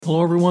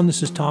Hello, everyone.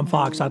 This is Tom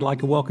Fox. I'd like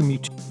to welcome you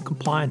to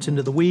Compliance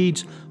Into the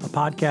Weeds, a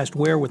podcast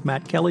where, with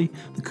Matt Kelly,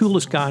 the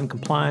coolest guy in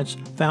compliance,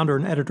 founder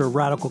and editor of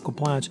Radical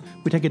Compliance,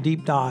 we take a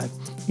deep dive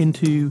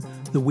into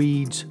the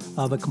weeds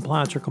of a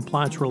compliance or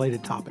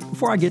compliance-related topic.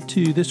 Before I get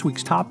to this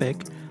week's topic,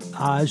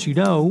 as you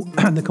know,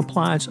 the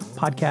Compliance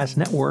Podcast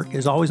Network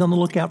is always on the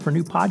lookout for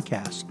new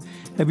podcasts.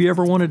 Have you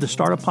ever wanted to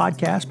start a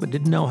podcast but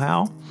didn't know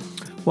how?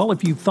 Well,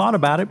 if you've thought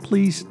about it,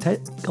 please take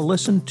a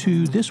listen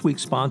to this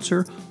week's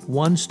sponsor,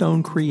 One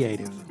Stone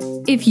Creative.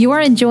 If you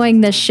are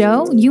enjoying this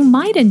show, you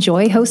might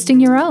enjoy hosting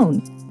your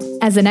own.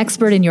 As an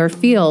expert in your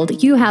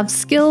field, you have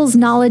skills,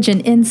 knowledge,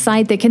 and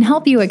insight that can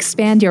help you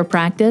expand your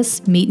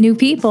practice, meet new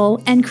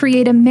people, and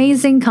create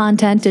amazing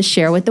content to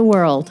share with the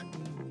world.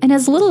 In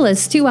as little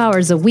as 2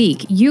 hours a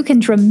week, you can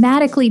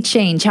dramatically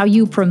change how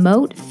you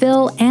promote,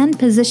 fill, and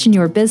position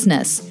your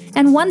business.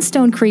 And One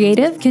Stone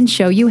Creative can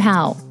show you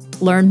how.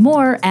 Learn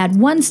more at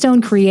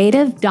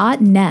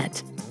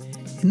onestonecreative.net.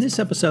 In this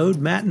episode,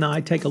 Matt and I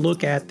take a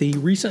look at the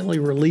recently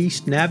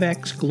released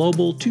NAVEX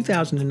Global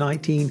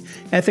 2019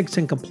 Ethics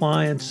and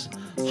Compliance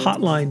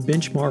Hotline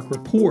Benchmark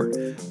Report.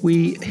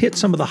 We hit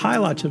some of the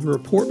highlights of the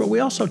report, but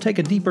we also take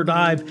a deeper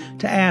dive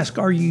to ask,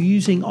 are you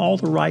using all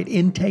the right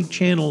intake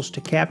channels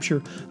to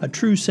capture a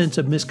true sense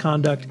of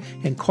misconduct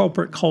and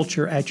corporate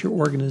culture at your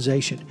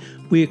organization?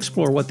 We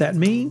explore what that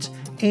means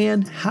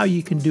and how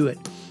you can do it.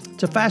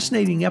 It's a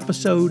fascinating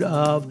episode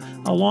of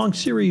a long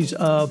series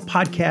of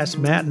podcasts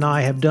Matt and I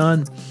have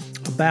done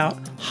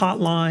about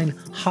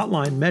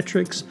hotline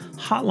metrics,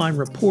 hotline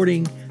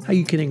reporting, how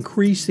you can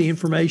increase the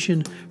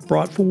information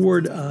brought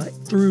forward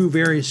through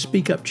various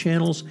speak-up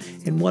channels,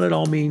 and what it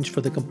all means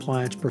for the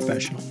compliance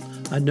professional.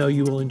 I know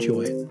you will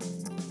enjoy it.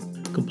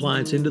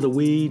 Compliance Into the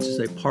Weeds is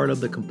a part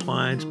of the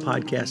Compliance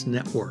Podcast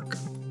Network.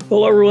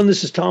 Hello, everyone.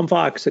 This is Tom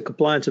Fox, the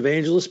Compliance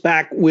Evangelist,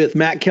 back with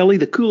Matt Kelly,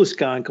 the coolest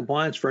guy in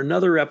compliance, for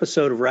another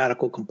episode of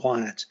Radical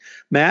Compliance.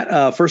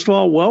 Matt, first of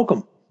all,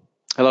 welcome.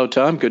 Hello,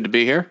 Tom. Good to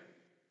be here.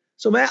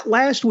 So, Matt,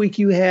 last week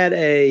you had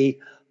a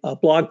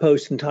blog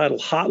post entitled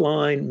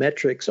Hotline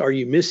Metrics, Are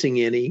You Missing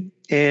Any?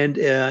 And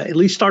at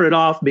least started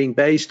off being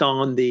based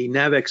on the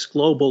NAVEX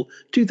Global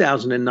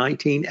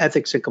 2019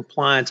 Ethics and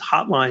Compliance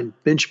Hotline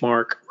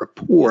Benchmark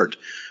Report,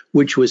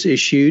 which was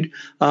issued.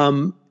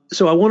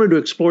 So I wanted to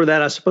explore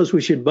that. I suppose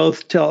we should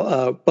both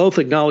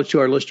acknowledge to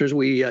our listeners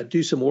we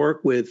do some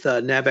work with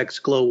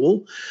NAVEX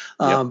Global,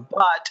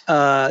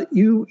 but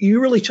you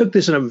really took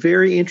this in a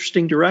very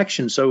interesting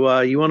direction. So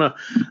you want to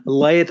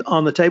lay it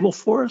on the table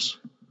for us?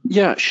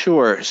 Yeah,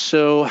 sure.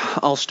 So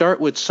I'll start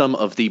with some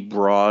of the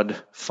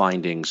broad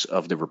findings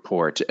of the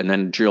report and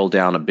then drill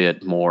down a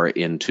bit more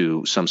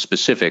into some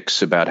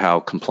specifics about how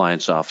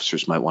compliance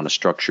officers might want to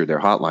structure their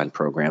hotline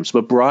programs.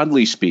 But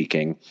broadly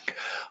speaking,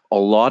 a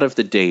lot of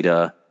the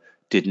data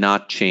did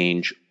not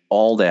change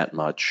all that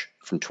much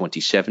from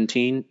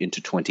 2017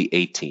 into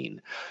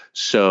 2018.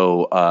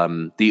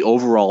 So the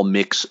overall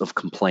mix of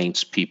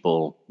complaints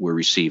people were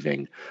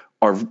receiving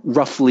are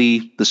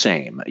roughly the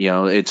same. You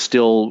know, it's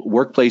still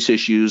workplace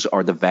issues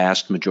are the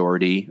vast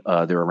majority.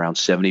 They're around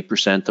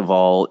 70% of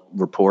all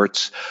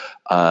reports.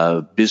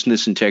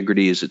 Business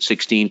integrity is at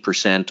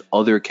 16%.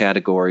 Other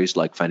categories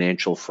like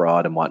financial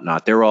fraud and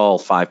whatnot, they're all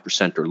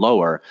 5% or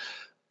lower.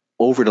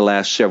 Over the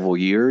last several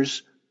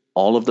years,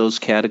 all of those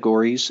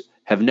categories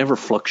have never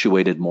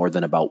fluctuated more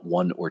than about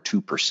 1 or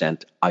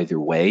 2% either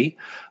way.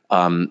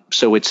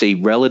 So it's a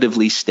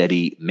relatively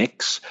steady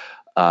mix.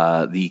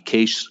 The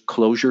case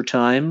closure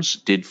times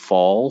did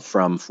fall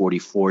from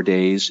 44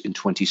 days in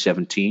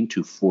 2017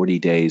 to 40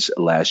 days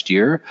last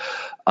year.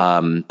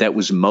 That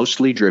was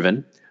mostly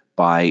driven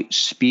by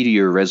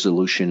speedier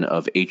resolution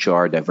of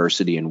HR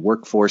diversity and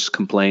workforce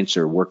complaints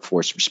or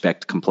workforce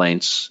respect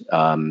complaints.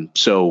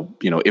 So,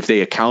 if they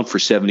account for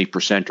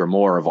 70% or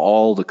more of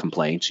all the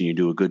complaints and you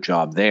do a good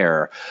job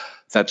there,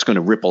 that's going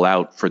to ripple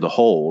out for the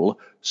whole,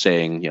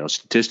 saying,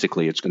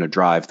 statistically, it's going to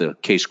drive the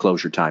case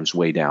closure times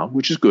way down,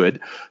 which is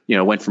good.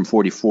 Went from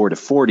 44 to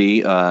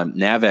 40.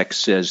 NAVEX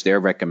says their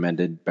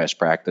recommended best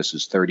practice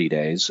is 30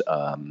 days.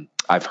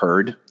 I've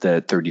heard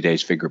the 30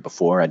 days figure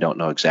before. I don't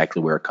know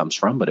exactly where it comes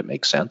from, but it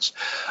makes sense.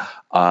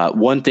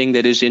 One thing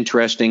that is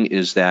interesting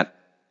is that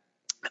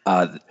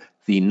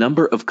the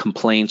number of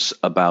complaints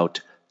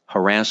about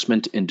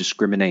harassment and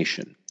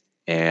discrimination,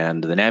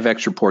 and the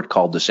NAVEX report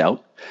called this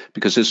out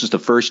because this is the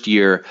first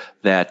year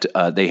that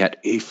they had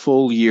a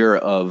full year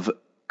of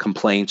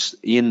complaints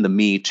in the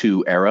Me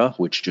Too era,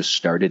 which just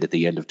started at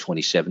the end of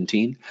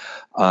 2017.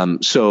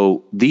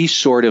 So these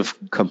sort of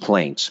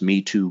complaints,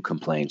 Me Too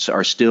complaints,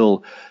 are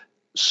still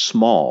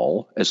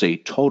small as a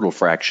total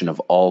fraction of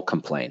all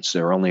complaints.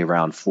 They're only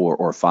around 4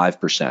 or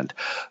 5%.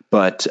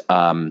 But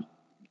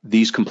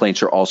these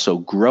complaints are also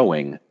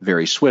growing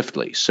very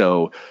swiftly.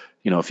 So,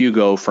 if you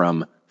go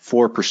from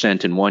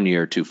 4% in one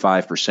year to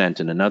 5%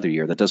 in another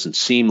year, that doesn't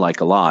seem like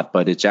a lot,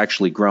 but it's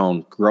actually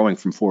growing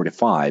from 4 to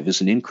 5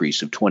 is an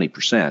increase of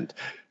 20%.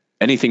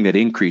 Anything that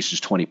increases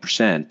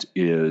 20%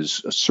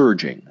 is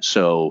surging.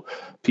 So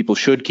people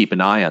should keep an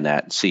eye on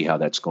that and see how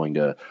that's going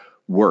to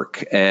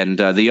work. And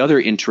the other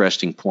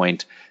interesting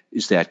point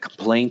is that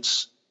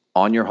complaints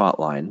on your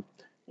hotline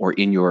or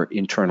in your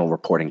internal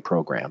reporting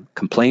program.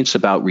 Complaints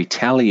about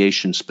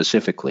retaliation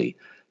specifically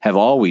have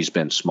always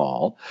been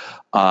small.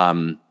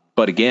 But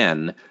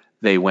again,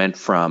 they went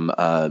from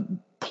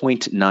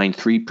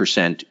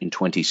 0.93% in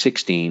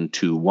 2016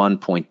 to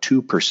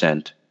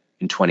 1.2%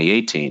 in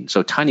 2018.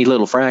 So tiny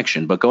little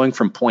fraction, but going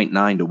from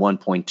 0.9 to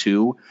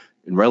 1.2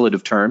 in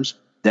relative terms,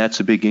 that's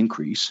a big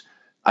increase.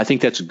 I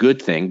think that's a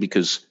good thing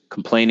because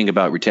complaining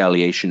about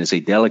retaliation is a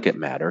delicate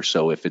matter.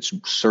 So if it's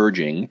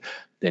surging,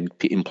 then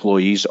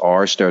employees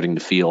are starting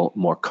to feel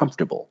more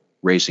comfortable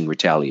raising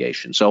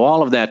retaliation. So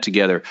all of that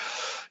together,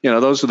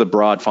 those are the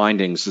broad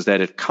findings, is that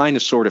it kind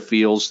of sort of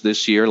feels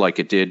this year like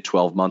it did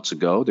 12 months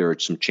ago. There are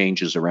some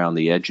changes around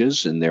the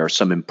edges, and there are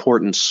some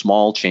important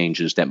small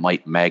changes that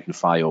might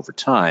magnify over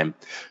time.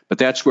 But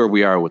that's where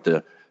we are with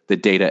the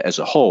data as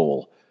a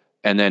whole.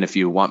 And then if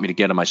you want me to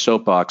get on my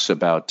soapbox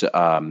about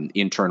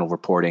internal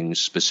reporting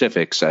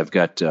specifics, I've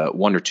got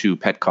one or two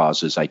pet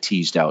causes I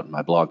teased out in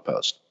my blog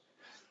post.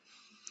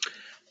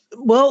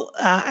 Well,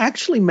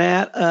 actually,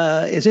 Matt,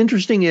 as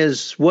interesting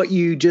as what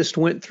you just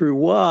went through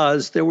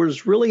was, there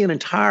was really an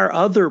entire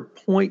other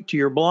point to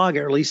your blog,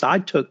 or at least I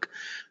took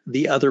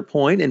the other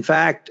point. In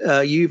fact,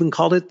 you even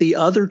called it the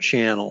other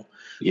channel.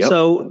 Yep.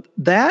 So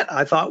that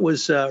I thought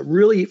was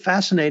really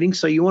fascinating.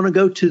 So you want to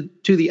go to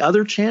the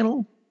other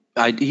channel?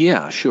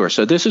 Yeah, sure.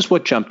 So this is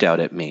what jumped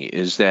out at me,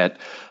 is that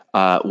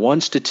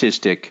one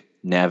statistic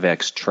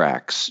NAVEX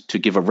tracks to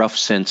give a rough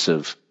sense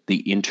of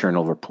the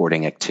internal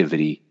reporting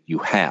activity you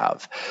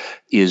have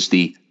is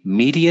the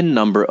median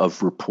number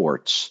of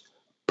reports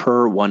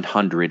per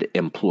 100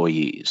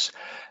 employees.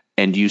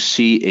 And you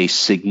see a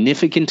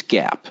significant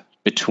gap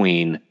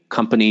between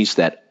companies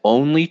that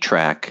only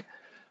track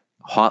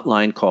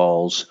hotline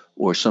calls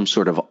or some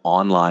sort of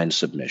online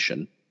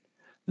submission.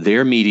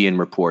 Their median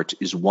report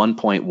is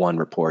 1.1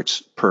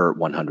 reports per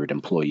 100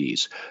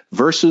 employees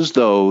versus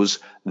those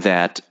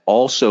that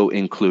also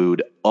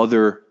include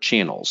other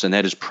channels, and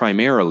that is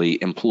primarily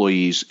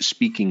employees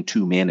speaking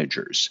to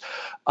managers.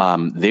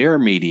 Their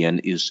median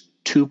is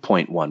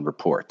 2.1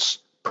 reports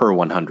per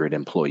 100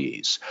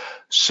 employees.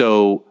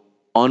 So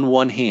on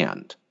one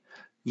hand,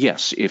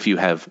 yes, if you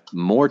have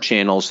more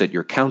channels that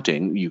you're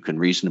counting, you can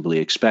reasonably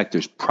expect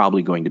there's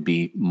probably going to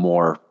be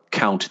more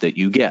count that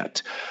you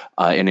get.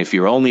 And if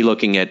you're only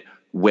looking at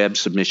web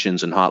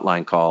submissions and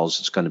hotline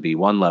calls, it's going to be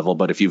one level.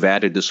 But if you've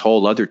added this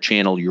whole other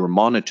channel you're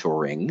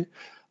monitoring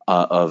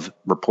of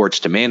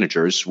reports to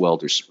managers, well,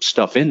 there's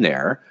stuff in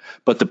there.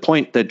 But the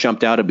point that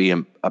jumped out at me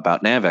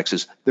about NAVEX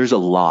is there's a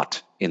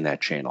lot in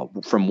that channel.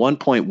 From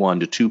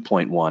 1.1 to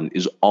 2.1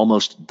 is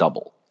almost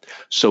double.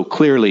 So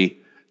clearly,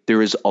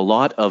 there is a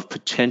lot of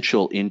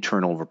potential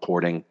internal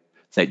reporting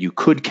that you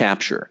could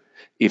capture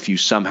if you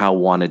somehow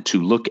wanted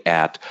to look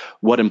at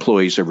what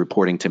employees are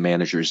reporting to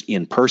managers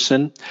in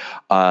person.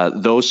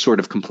 Those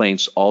sort of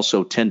complaints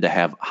also tend to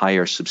have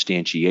higher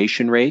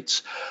substantiation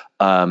rates.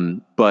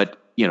 But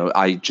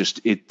I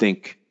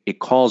think it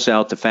calls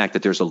out the fact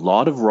that there's a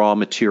lot of raw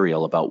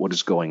material about what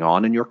is going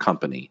on in your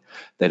company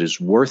that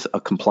is worth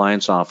a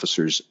compliance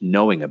officer's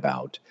knowing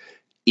about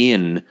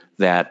in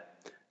that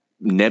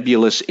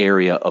nebulous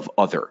area of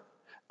other.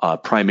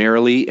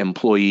 Primarily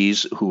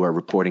employees who are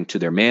reporting to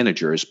their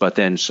managers, but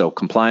then so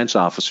compliance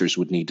officers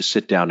would need to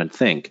sit down and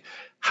think,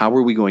 how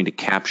are we going to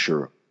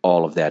capture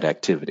all of that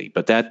activity?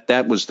 But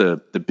that was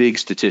the big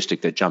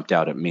statistic that jumped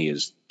out at me,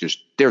 is just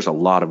there's a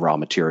lot of raw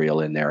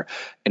material in there.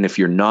 And if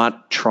you're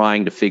not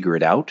trying to figure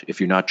it out, if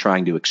you're not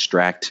trying to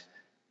extract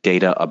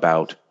data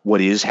about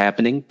what is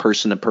happening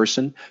person to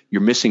person,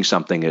 you're missing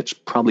something that's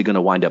probably going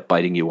to wind up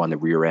biting you on the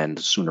rear end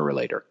sooner or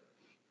later.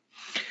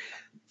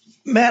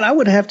 Matt, I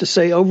would have to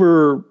say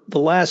over the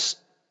last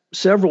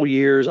several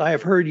years, I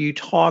have heard you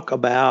talk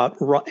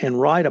about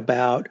and write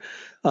about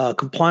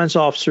compliance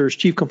officers,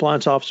 chief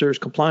compliance officers,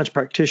 compliance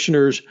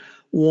practitioners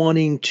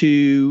wanting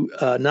to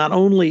not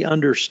only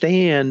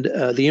understand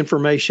the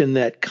information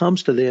that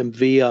comes to them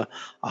via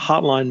a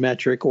hotline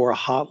metric or a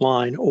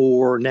hotline,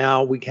 or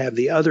now we have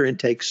the other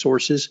intake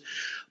sources,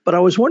 but I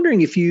was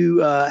wondering if you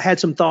had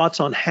some thoughts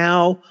on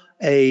how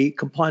a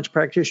compliance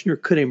practitioner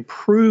could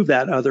improve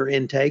that other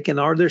intake,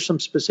 and are there some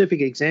specific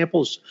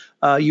examples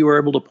you were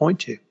able to point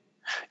to?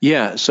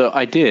 Yeah, so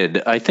I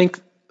did. I think,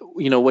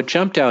 what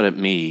jumped out at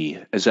me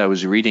as I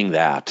was reading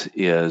that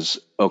is,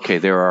 okay,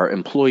 there are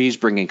employees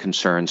bringing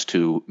concerns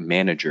to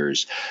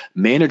managers.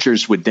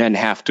 Managers would then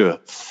have to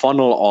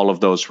funnel all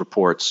of those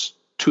reports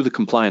to the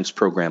compliance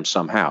program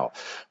somehow.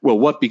 Well,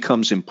 what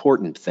becomes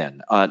important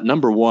then?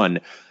 Number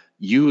one,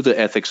 you, the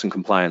ethics and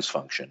compliance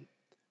function,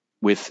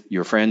 with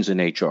your friends in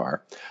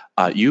HR,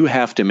 you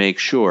have to make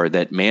sure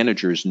that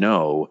managers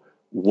know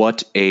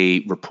what a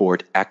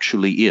report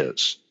actually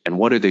is and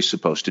what are they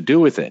supposed to do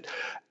with it.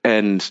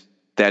 And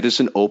that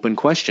is an open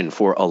question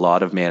for a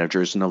lot of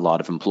managers and a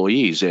lot of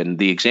employees. And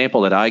the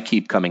example that I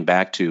keep coming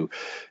back to,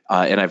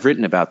 and I've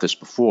written about this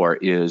before,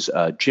 is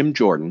Jim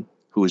Jordan,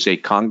 who is a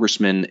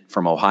congressman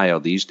from Ohio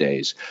these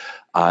days.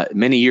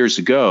 Many years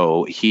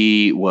ago,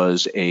 he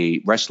was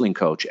a wrestling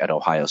coach at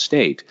Ohio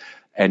State.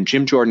 And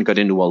Jim Jordan got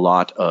into a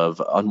lot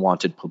of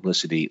unwanted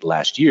publicity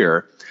last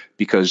year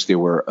because there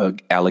were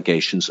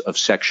allegations of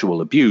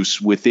sexual abuse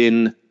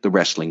within the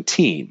wrestling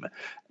team.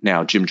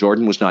 Now, Jim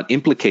Jordan was not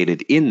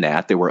implicated in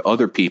that. There were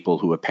other people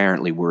who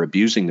apparently were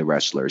abusing the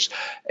wrestlers.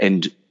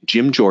 And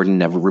Jim Jordan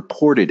never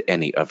reported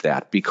any of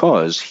that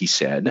because he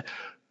said,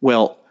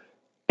 well,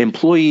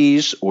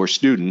 employees or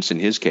students, in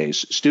his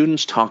case,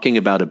 students talking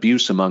about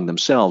abuse among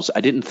themselves,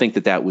 I didn't think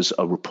that that was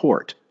a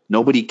report.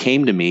 Nobody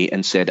came to me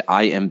and said,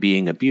 I am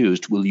being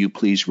abused. Will you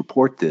please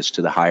report this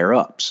to the higher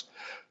ups?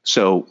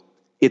 So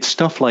it's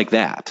stuff like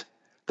that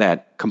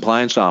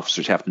compliance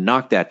officers have to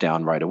knock that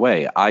down right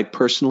away. I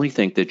personally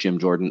think that Jim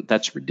Jordan,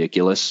 that's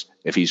ridiculous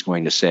if he's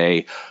going to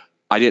say,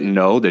 I didn't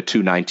know that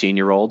two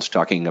 19-year-olds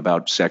talking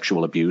about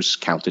sexual abuse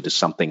counted as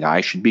something I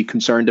should be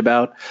concerned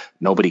about.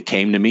 Nobody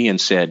came to me and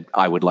said,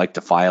 I would like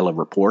to file a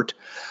report.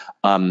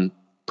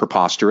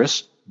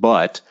 Preposterous,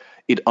 but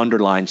it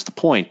underlines the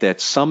point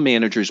that some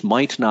managers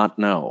might not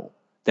know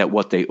that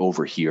what they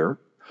overhear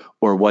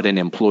or what an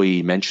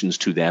employee mentions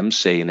to them,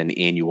 say in an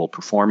annual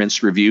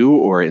performance review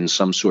or in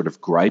some sort of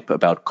gripe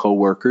about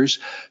coworkers,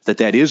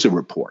 that is a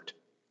report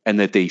and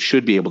that they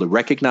should be able to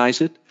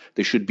recognize it.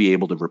 They should be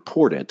able to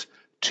report it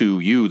to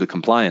you, the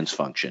compliance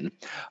function.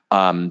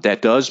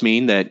 That does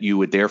mean that you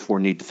would therefore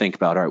need to think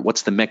about, all right,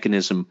 what's the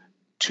mechanism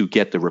to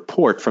get the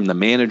report from the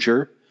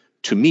manager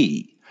to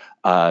me?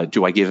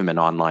 Do I give him an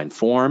online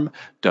form?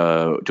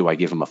 Do I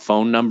give him a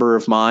phone number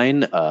of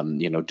mine?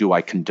 Do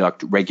I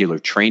conduct regular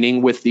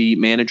training with the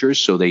managers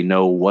so they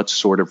know what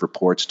sort of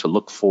reports to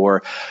look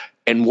for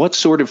and what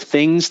sort of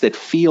things that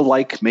feel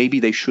like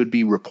maybe they should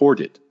be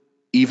reported,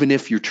 even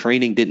if your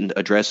training didn't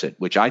address it,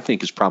 which I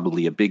think is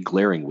probably a big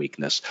glaring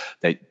weakness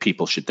that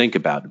people should think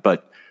about.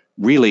 But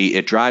really,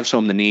 it drives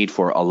home the need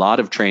for a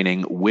lot of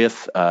training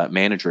with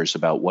managers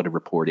about what a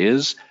report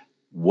is.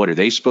 What are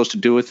they supposed to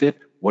do with it?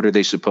 What are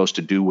they supposed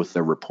to do with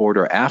the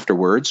reporter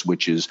afterwards,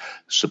 which is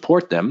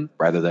support them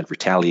rather than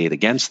retaliate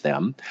against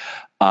them?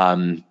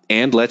 And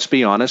let's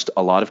be honest,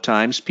 a lot of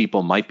times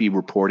people might be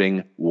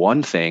reporting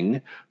one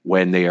thing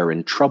when they are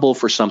in trouble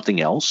for something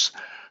else.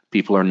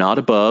 People are not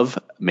above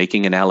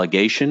making an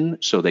allegation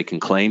so they can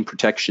claim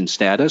protection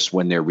status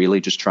when they're really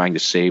just trying to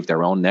save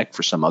their own neck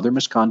for some other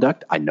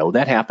misconduct. I know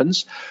that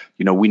happens.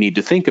 We need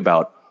to think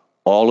about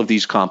all of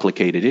these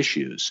complicated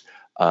issues.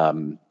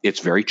 It's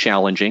very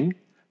challenging,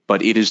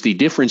 but it is the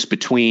difference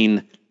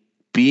between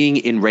being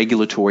in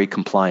regulatory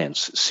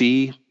compliance.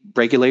 See,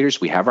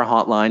 regulators, we have our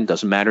hotline.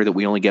 Doesn't matter that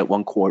we only get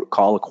one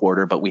call a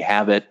quarter, but we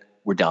have it.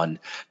 We're done.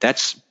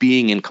 That's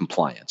being in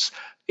compliance.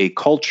 A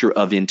culture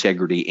of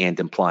integrity and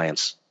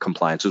compliance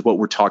is what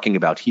we're talking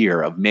about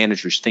here, of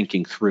managers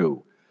thinking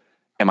through,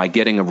 am I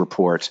getting a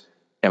report?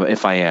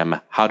 If I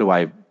am, how do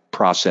I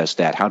process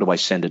that? How do I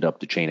send it up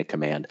the chain of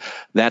command?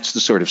 That's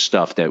the sort of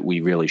stuff that we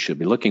really should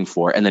be looking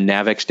for. And the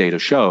NAVEX data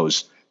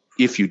shows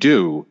if you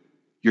do,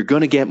 you're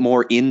going to get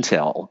more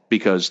intel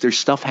because there's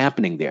stuff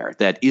happening there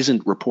that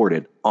isn't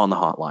reported on the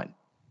hotline.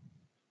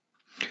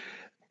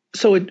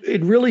 So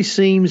it really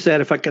seems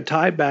that if I could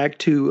tie it back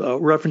to a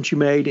reference you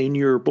made in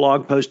your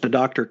blog post to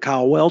Dr.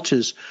 Kyle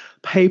Welch's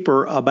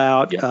paper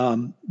about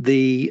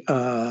the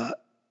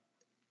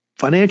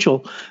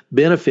financial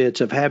benefits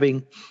of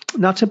having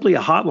not simply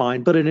a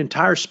hotline, but an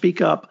entire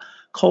speak up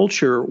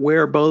culture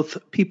where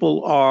both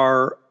people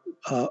are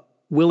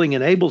willing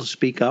and able to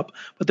speak up,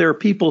 but there are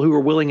people who are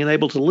willing and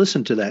able to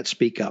listen to that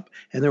speak up,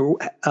 and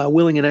they're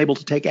willing and able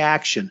to take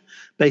action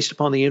based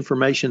upon the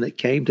information that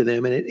came to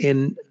them.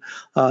 And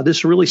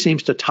this really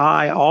seems to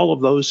tie all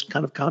of those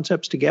kind of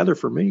concepts together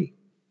for me.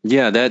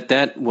 Yeah,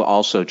 that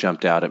also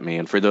jumped out at me.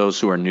 And for those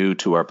who are new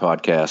to our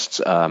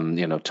podcasts,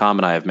 Tom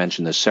and I have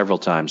mentioned this several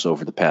times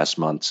over the past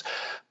months,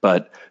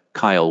 but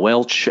Kyle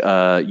Welch,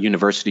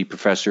 university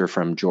professor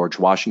from George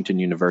Washington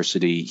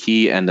University,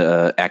 he and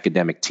the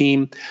academic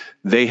team,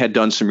 they had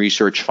done some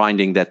research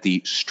finding that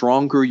the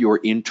stronger your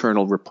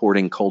internal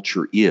reporting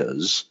culture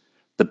is,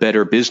 the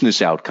better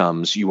business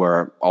outcomes you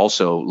are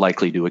also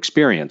likely to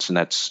experience. And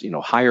that's,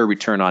 higher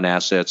return on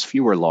assets,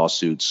 fewer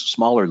lawsuits,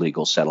 smaller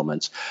legal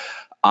settlements.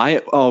 I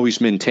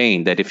always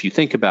maintain that if you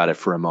think about it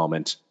for a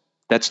moment,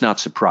 that's not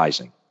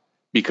surprising,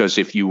 because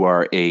if you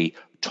are a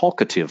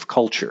talkative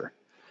culture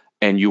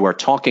and you are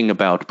talking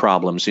about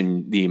problems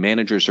and the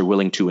managers are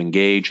willing to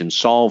engage and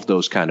solve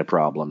those kind of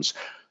problems,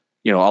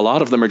 a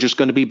lot of them are just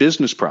going to be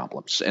business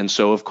problems. And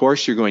so, of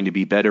course, you're going to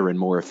be better and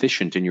more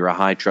efficient and you're a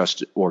high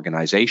trust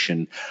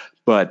organization.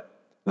 But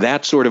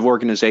that sort of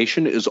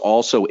organization is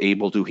also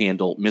able to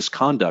handle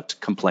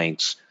misconduct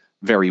complaints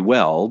very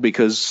well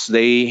because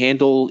they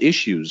handle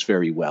issues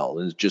very well.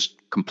 And just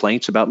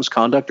complaints about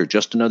misconduct are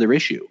just another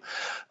issue.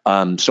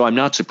 So I'm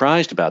not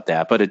surprised about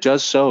that, but it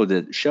does show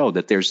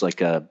that there's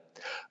like a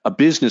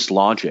business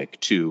logic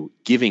to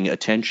giving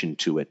attention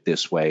to it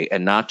this way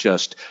and not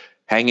just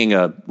hanging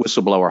a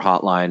whistleblower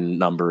hotline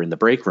number in the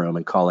break room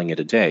and calling it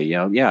a day.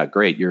 Yeah,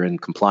 great, you're in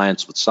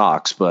compliance with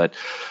SOX, but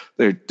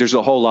there's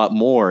a whole lot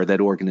more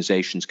that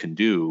organizations can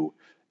do.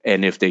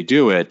 And if they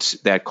do it,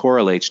 that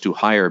correlates to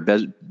higher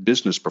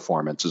business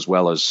performance as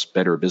well as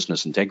better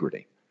business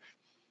integrity.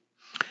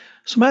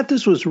 So, Matt,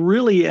 this was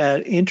really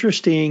an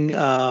interesting,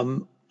 I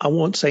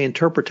won't say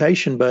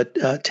interpretation, but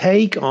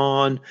take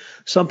on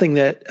something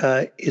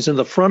that is in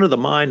the front of the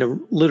mind of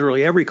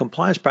literally every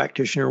compliance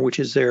practitioner, which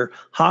is their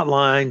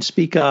hotline,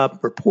 speak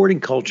up,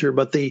 reporting culture.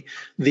 But the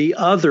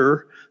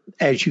other,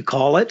 as you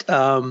call it,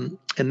 and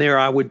there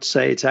I would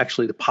say it's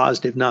actually the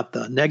positive, not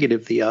the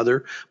negative, the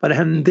other. But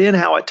and then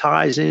how it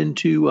ties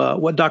into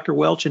what Dr.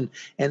 Welch and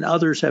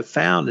others have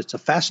found. It's a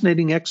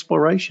fascinating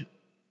exploration.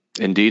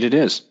 Indeed, it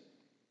is.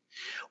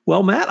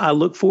 Well, Matt, I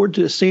look forward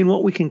to seeing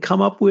what we can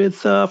come up with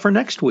for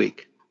next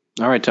week.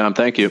 All right, Tom,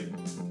 thank you.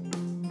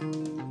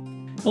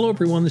 Hello,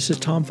 everyone. This is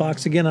Tom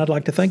Fox. Again, I'd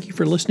like to thank you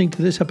for listening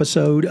to this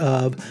episode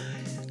of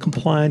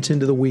Compliance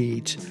into the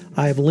Weeds.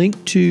 I have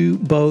linked to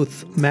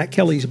both Matt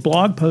Kelly's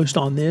blog post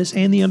on this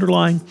and the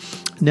underlying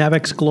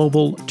NAVEX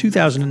Global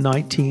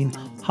 2019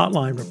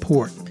 Hotline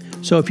Report.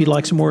 So if you'd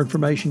like some more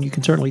information, you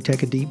can certainly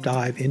take a deep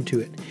dive into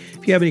it.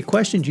 If you have any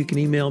questions, you can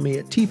email me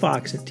at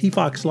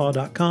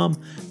tfox@tfoxlaw.com,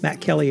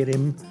 Matt Kelly at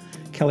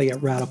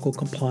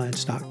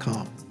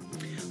mkelly@radicalcompliance.com.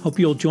 Hope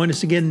you'll join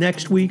us again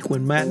next week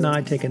when Matt and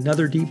I take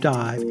another deep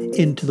dive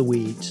into the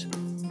weeds.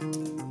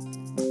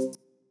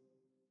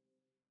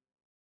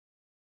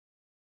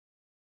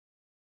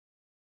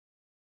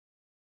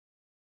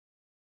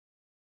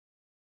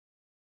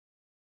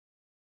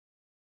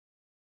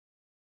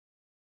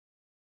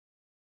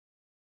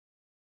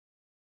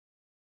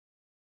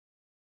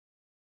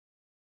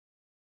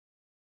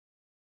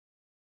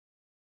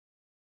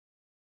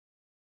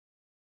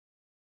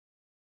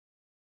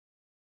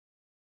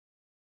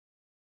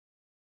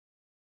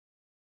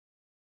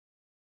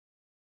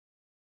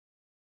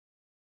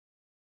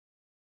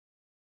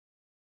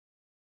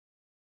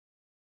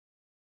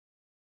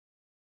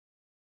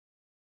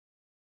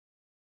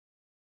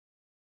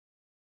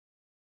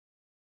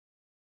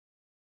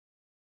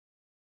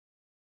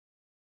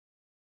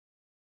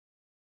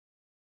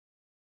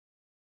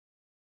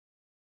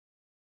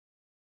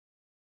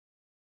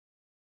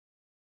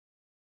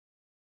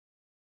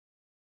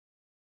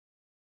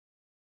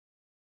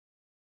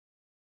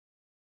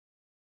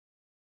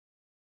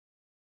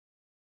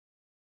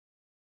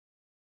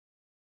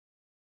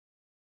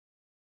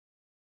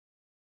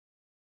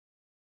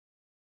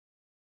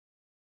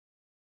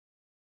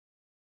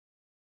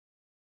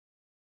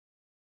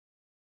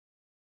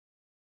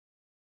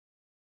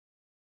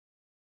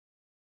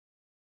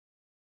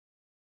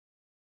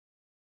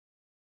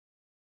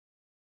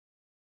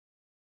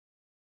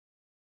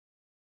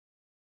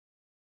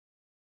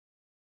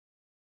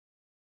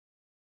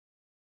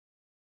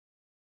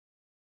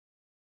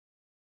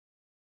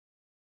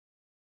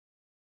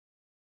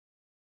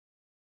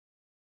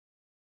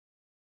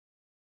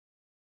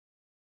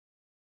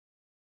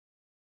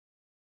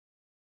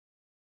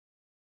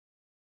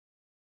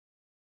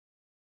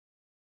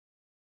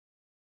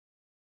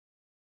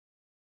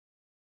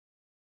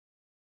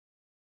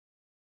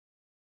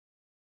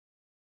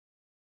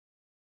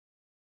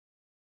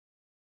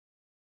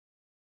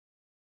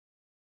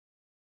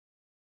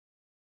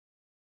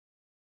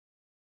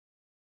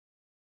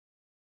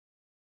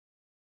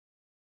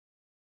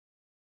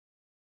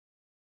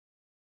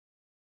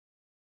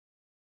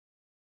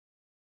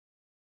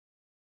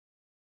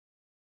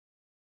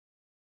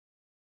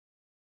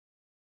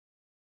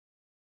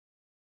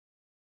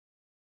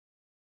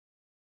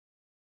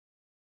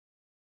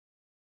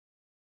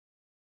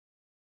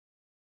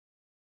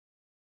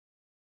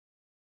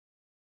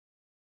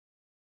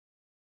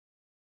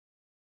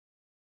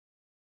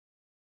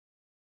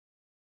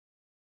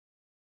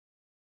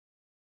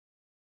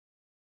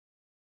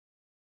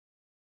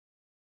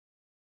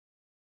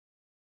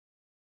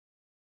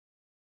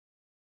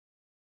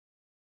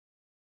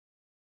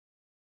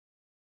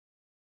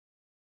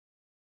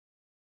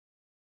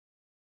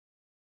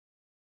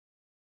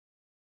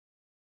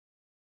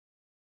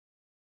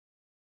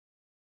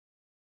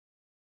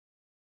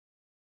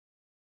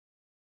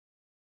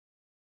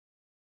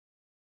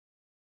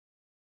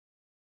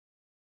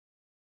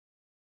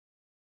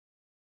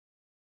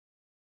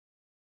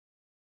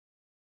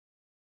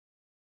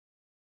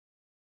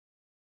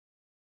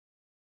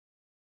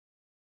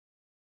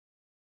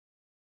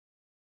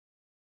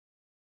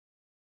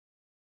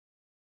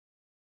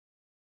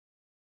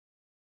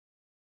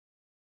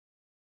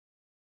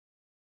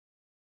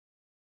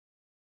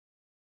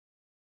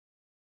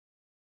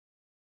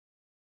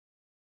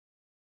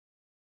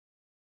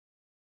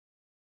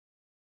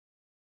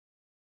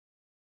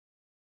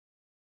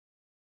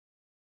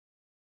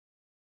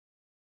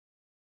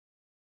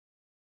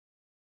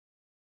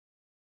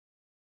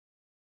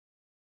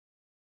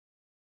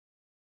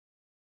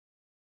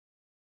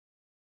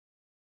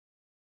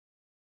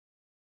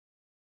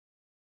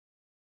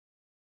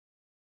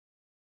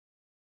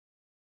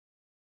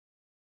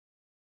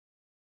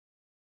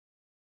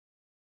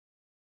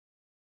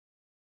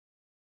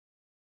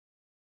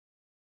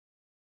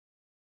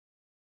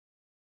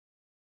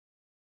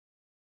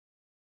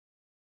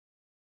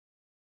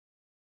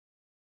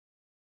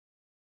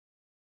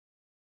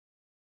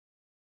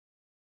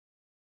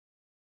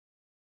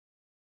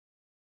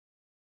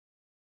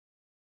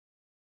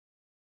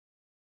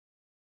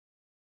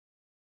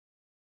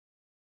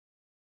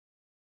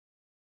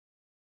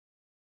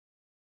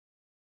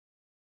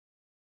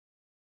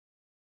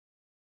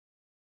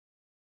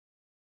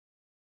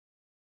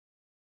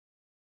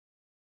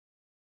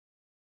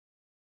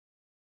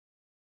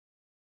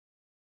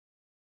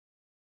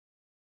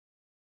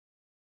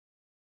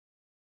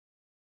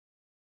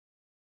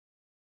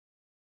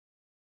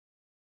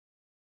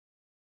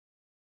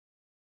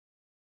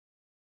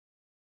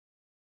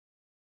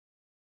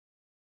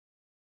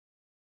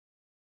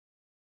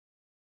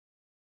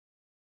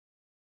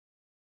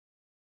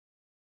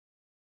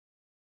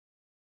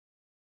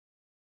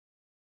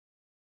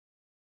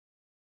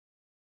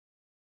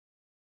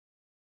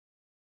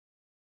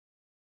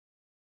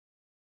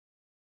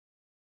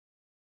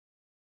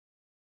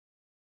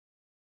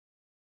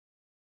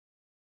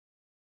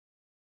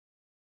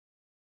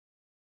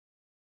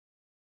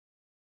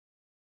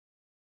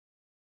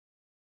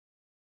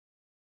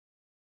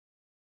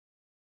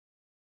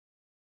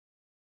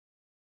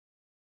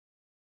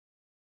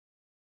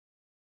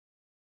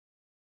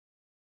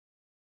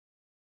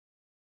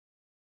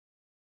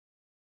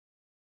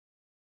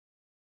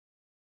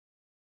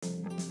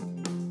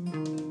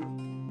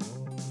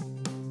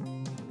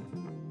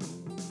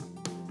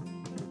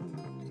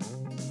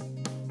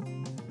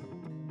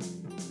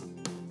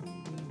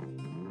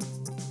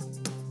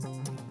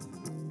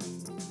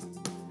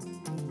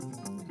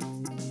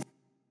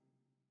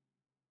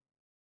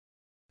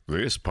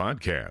 This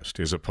podcast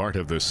is a part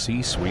of the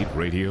C-Suite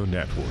Radio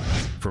Network.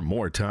 For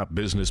more top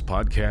business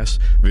podcasts,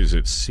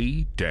 visit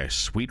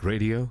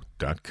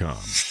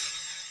c-suiteradio.com.